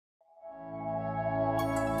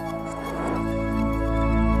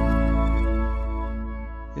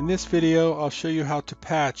In this video, I'll show you how to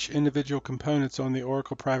patch individual components on the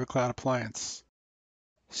Oracle Private Cloud Appliance.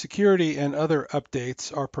 Security and other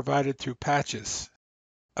updates are provided through patches.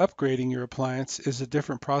 Upgrading your appliance is a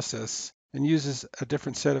different process and uses a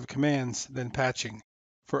different set of commands than patching.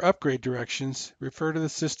 For upgrade directions, refer to the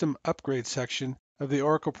System Upgrade section of the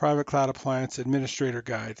Oracle Private Cloud Appliance Administrator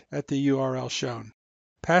Guide at the URL shown.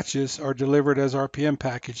 Patches are delivered as RPM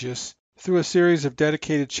packages through a series of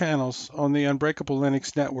dedicated channels on the Unbreakable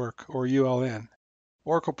Linux Network, or ULN.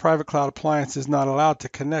 Oracle Private Cloud Appliance is not allowed to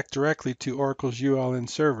connect directly to Oracle's ULN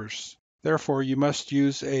servers. Therefore, you must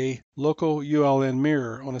use a local ULN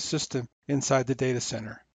mirror on a system inside the data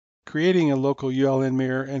center. Creating a local ULN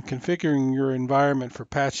mirror and configuring your environment for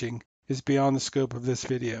patching is beyond the scope of this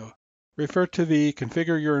video. Refer to the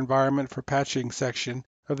Configure Your Environment for Patching section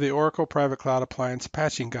of the Oracle Private Cloud Appliance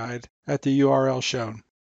Patching Guide at the URL shown.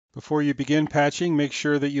 Before you begin patching, make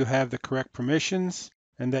sure that you have the correct permissions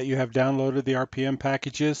and that you have downloaded the RPM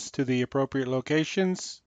packages to the appropriate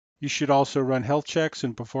locations. You should also run health checks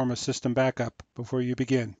and perform a system backup before you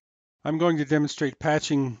begin. I'm going to demonstrate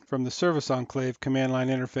patching from the Service Enclave command line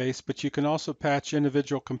interface, but you can also patch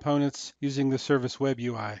individual components using the Service Web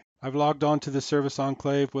UI. I've logged on to the Service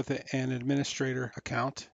Enclave with an administrator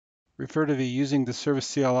account. Refer to the Using the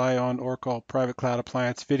Service CLI on Oracle Private Cloud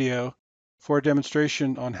Appliance video for a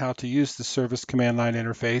demonstration on how to use the Service command line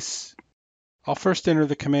interface. I'll first enter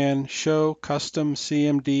the command show custom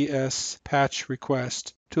cmds patch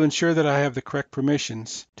request to ensure that I have the correct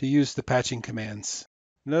permissions to use the patching commands.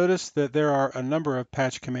 Notice that there are a number of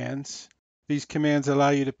patch commands. These commands allow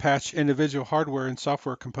you to patch individual hardware and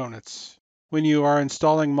software components. When you are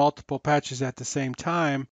installing multiple patches at the same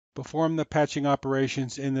time, perform the patching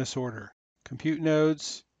operations in this order: compute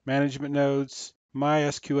nodes, management nodes,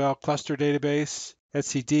 MySQL cluster database,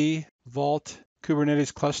 etcd, Vault,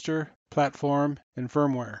 Kubernetes cluster, platform, and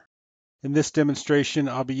firmware. In this demonstration,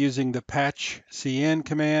 I'll be using the patch cn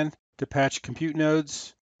command to patch compute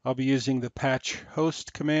nodes. I'll be using the patch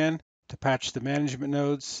host command to patch the management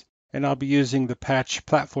nodes, and I'll be using the patch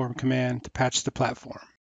platform command to patch the platform.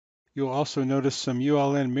 You'll also notice some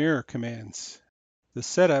ULN mirror commands. The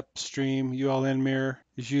setup stream ULN mirror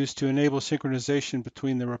is used to enable synchronization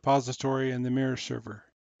between the repository and the mirror server.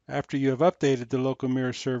 After you have updated the local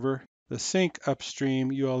mirror server, the sync upstream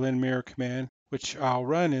ULN mirror command, which I'll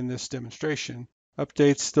run in this demonstration,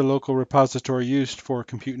 updates the local repository used for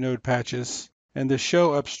compute node patches, and the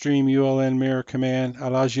show upstream ULN mirror command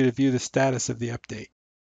allows you to view the status of the update.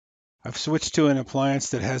 I've switched to an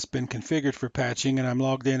appliance that has been configured for patching, and I'm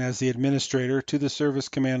logged in as the administrator to the Service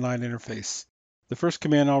command line interface. The first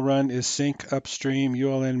command I'll run is sync upstream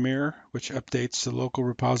ULN mirror, which updates the local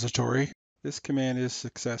repository. This command is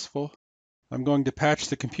successful. I'm going to patch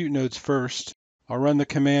the compute nodes first. I'll run the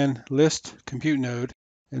command list compute node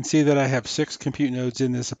and see that I have 6 compute nodes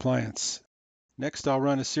in this appliance. Next, I'll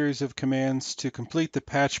run a series of commands to complete the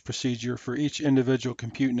patch procedure for each individual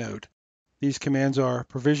compute node. These commands are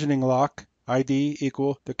provisioning lock ID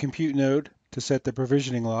equal the compute node to set the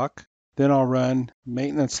provisioning lock. Then I'll run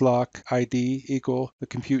maintenance lock ID equal the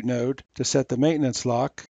compute node to set the maintenance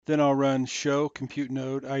lock. Then I'll run show compute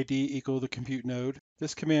node ID equal the compute node.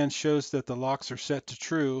 This command shows that the locks are set to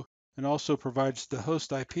true and also provides the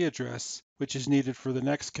host IP address, which is needed for the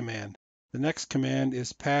next command. The next command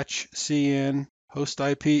is patch cn host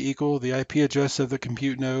IP equal the IP address of the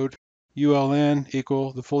compute node, ULN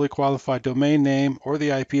equal the fully qualified domain name or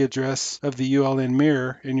the IP address of the ULN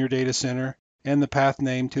mirror in your data center, and the path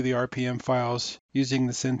name to the RPM files using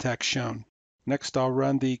the syntax shown. Next, I'll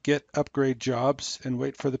run the get upgrade jobs and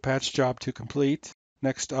wait for the patch job to complete.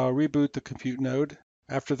 Next, I'll reboot the compute node.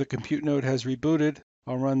 After the compute node has rebooted,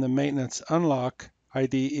 I'll run the maintenance unlock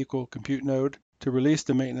ID equal compute node to release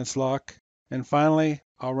the maintenance lock. And finally,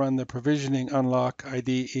 I'll run the provisioning unlock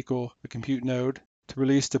ID equal the compute node to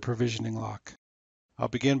release the provisioning lock. I'll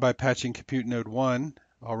begin by patching compute node 1.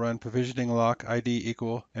 I'll run provisioning lock ID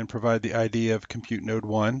equal and provide the ID of compute node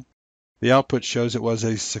 1. The output shows it was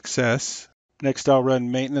a success. Next, I'll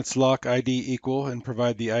run maintenance lock ID equal and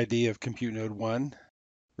provide the ID of compute node 1.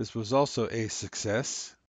 This was also a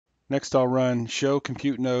success. Next, I'll run show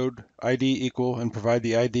compute node ID equal and provide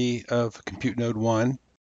the ID of compute node 1.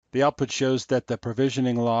 The output shows that the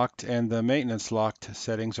provisioning locked and the maintenance locked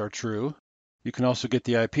settings are true. You can also get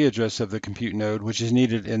the IP address of the compute node, which is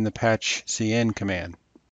needed in the patch cn command.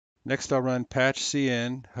 Next, I'll run patch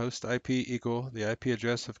cn host IP equal the IP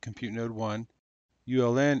address of compute node 1,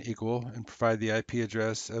 ULN equal, and provide the IP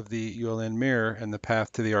address of the ULN mirror and the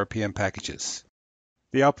path to the RPM packages.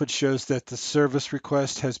 The output shows that the service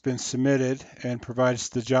request has been submitted and provides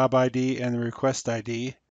the job ID and the request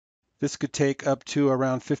ID. This could take up to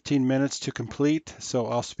around 15 minutes to complete, so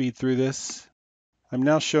I'll speed through this. I'm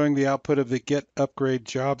now showing the output of the get upgrade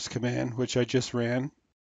jobs command, which I just ran.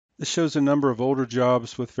 This shows a number of older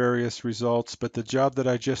jobs with various results, but the job that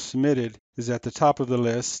I just submitted is at the top of the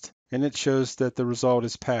list, and it shows that the result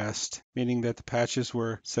is passed, meaning that the patches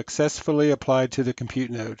were successfully applied to the compute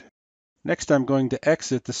node. Next, I'm going to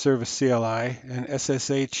exit the Service CLI and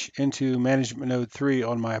SSH into Management Node 3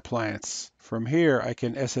 on my appliance. From here, I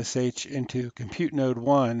can SSH into Compute Node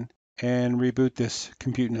 1 and reboot this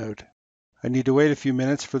compute node. I need to wait a few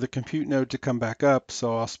minutes for the compute node to come back up,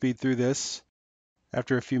 so I'll speed through this.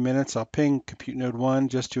 After a few minutes, I'll ping Compute Node 1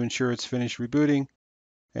 just to ensure it's finished rebooting,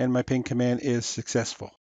 and my ping command is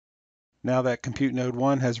successful. Now that Compute Node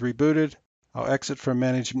 1 has rebooted, I'll exit from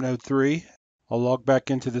Management Node 3. I'll log back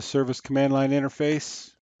into the Service command line interface.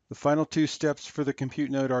 The final two steps for the compute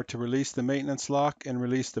node are to release the maintenance lock and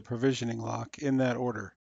release the provisioning lock in that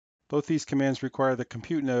order. Both these commands require the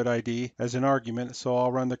compute node ID as an argument, so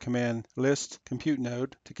I'll run the command list compute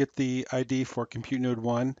node to get the ID for compute node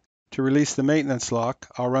 1. To release the maintenance lock,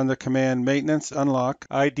 I'll run the command maintenance unlock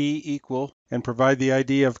ID equal and provide the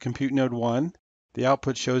ID of compute node 1. The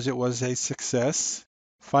output shows it was a success.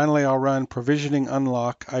 Finally, I'll run provisioning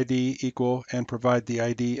unlock ID equal and provide the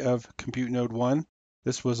ID of compute node 1.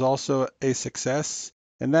 This was also a success,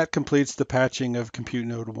 and that completes the patching of compute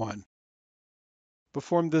node 1.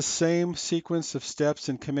 Perform the same sequence of steps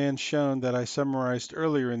and commands shown that I summarized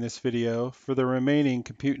earlier in this video for the remaining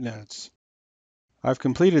compute nodes. I've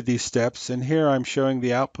completed these steps, and here I'm showing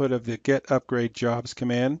the output of the get upgrade jobs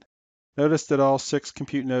command. Notice that all 6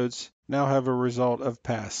 compute nodes now have a result of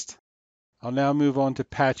passed. I'll now move on to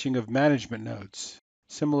patching of management nodes.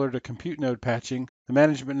 Similar to compute node patching, the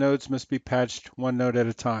management nodes must be patched one node at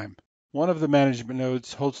a time. One of the management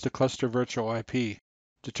nodes holds the cluster virtual IP.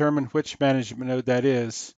 Determine which management node that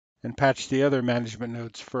is, and patch the other management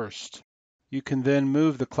nodes first. You can then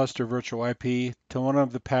move the cluster virtual IP to one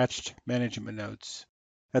of the patched management nodes.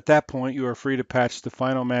 At that point, you are free to patch the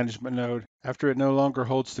final management node after it no longer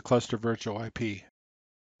holds the cluster virtual IP.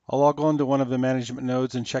 I'll log on to one of the management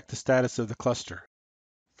nodes and check the status of the cluster.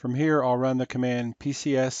 From here, I'll run the command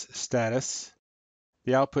pcs status.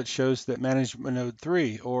 The output shows that management node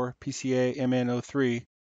 3, or PCA-MN03,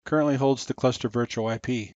 currently holds the cluster virtual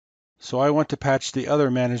IP. So I want to patch the other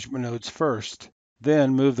management nodes first,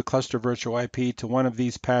 then move the cluster virtual IP to one of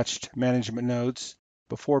these patched management nodes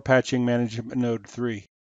before patching management node 3.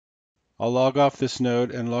 I'll log off this node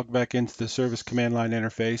and log back into the Service command line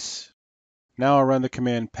interface. Now I'll run the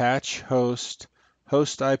command patch host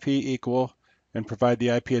IP equal and provide the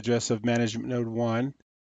IP address of management node 1,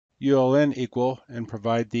 ULN equal and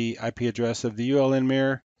provide the IP address of the ULN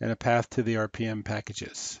mirror and a path to the RPM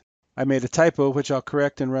packages. I made a typo, which I'll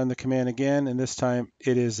correct and run the command again, and this time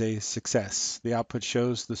it is a success. The output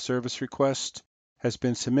shows the service request has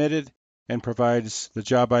been submitted and provides the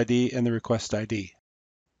job ID and the request ID.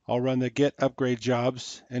 I'll run the get upgrade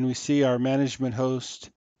jobs, and we see our management host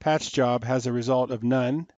patch job has a result of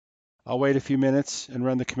none. I'll wait a few minutes and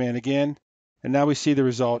run the command again, and now we see the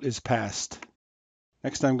result is passed.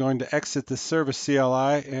 Next, I'm going to exit the Service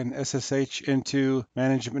CLI and SSH into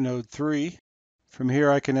Management Node 3. From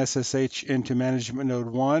here, I can SSH into Management Node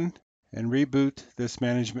 1 and reboot this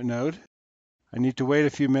management node. I need to wait a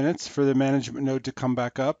few minutes for the management node to come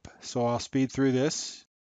back up, so I'll speed through this.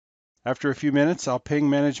 After a few minutes, I'll ping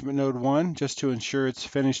Management Node 1 just to ensure it's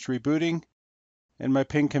finished rebooting, and my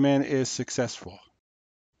ping command is successful.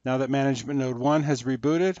 Now that Management Node 1 has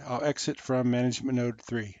rebooted, I'll exit from Management Node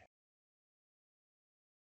 3.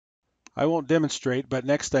 I won't demonstrate, but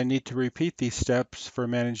next I need to repeat these steps for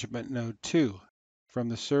Management Node 2. From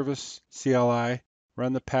the Service CLI,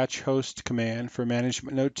 run the patch host command for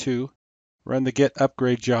Management Node 2. Run the get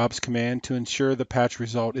upgrade jobs command to ensure the patch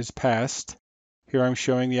result is passed. Here I'm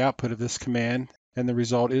showing the output of this command, and the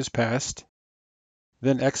result is passed.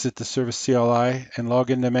 Then exit the Service CLI and log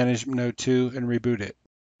into Management Node 2 and reboot it.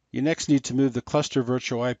 You next need to move the cluster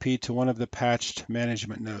virtual IP to one of the patched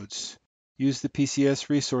management nodes. Use the PCS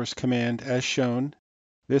resource command as shown.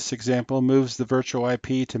 This example moves the virtual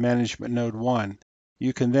IP to Management Node 1.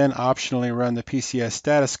 You can then optionally run the PCS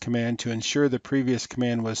status command to ensure the previous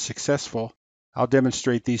command was successful. I'll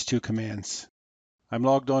demonstrate these two commands. I'm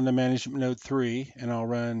logged on to Management Node 3, and I'll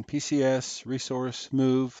run PCS resource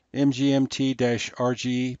move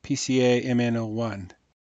mgmt-rg PCA-MN01.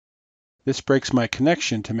 This breaks my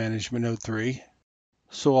connection to Management Node 3.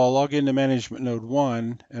 So I'll log into Management Node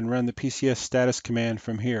 1 and run the PCS status command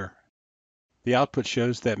from here. The output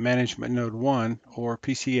shows that Management Node 1, or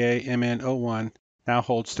PCA-MN01, now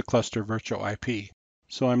holds the cluster virtual IP.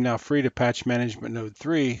 So I'm now free to patch Management Node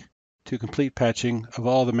 3 to complete patching of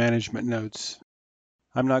all the management nodes.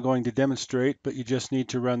 I'm not going to demonstrate, but you just need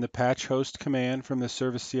to run the patch host command from the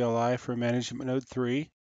Service CLI for Management Node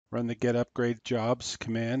 3, run the get upgrade jobs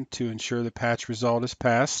command to ensure the patch result is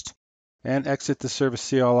passed, and exit the Service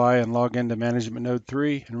CLI and log into Management Node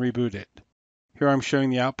 3 and reboot it. Here I'm showing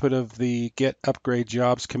the output of the get upgrade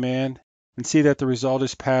jobs command and see that the result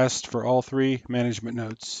is passed for all 3 management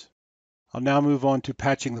nodes. I'll now move on to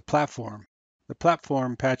patching the platform. The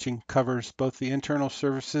platform patching covers both the internal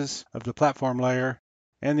services of the platform layer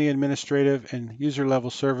and the administrative and user level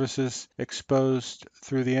services exposed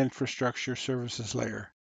through the infrastructure services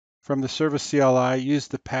layer. From the Service CLI, use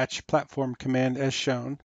the patch platform command as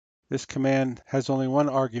shown. This command has only one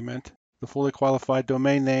argument, the fully qualified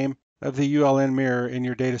domain name of the ULN mirror in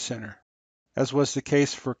your data center. As was the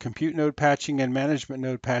case for compute node patching and management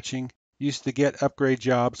node patching, use the get upgrade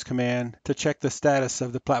jobs command to check the status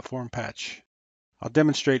of the platform patch. I'll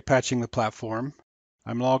demonstrate patching the platform.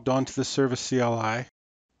 I'm logged on to the Service CLI.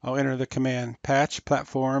 I'll enter the command patch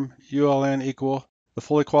platform ULN equal the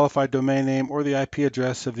fully qualified domain name or the IP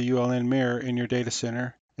address of the ULN mirror in your data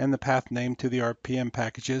center and the path name to the RPM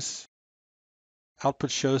packages.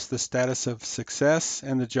 Output shows the status of success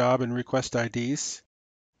and the job and request IDs.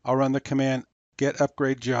 I'll run the command get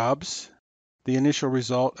upgrade jobs. The initial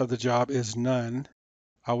result of the job is none.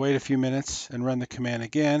 I'll wait a few minutes and run the command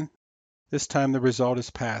again. This time the result is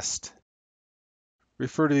passed.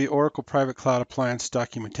 Refer to the Oracle Private Cloud Appliance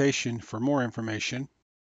documentation for more information.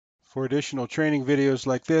 For additional training videos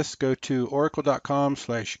like this, go to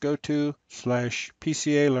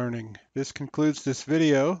oracle.com/go-to/PCA learning. This concludes this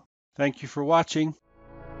video. Thank you for watching.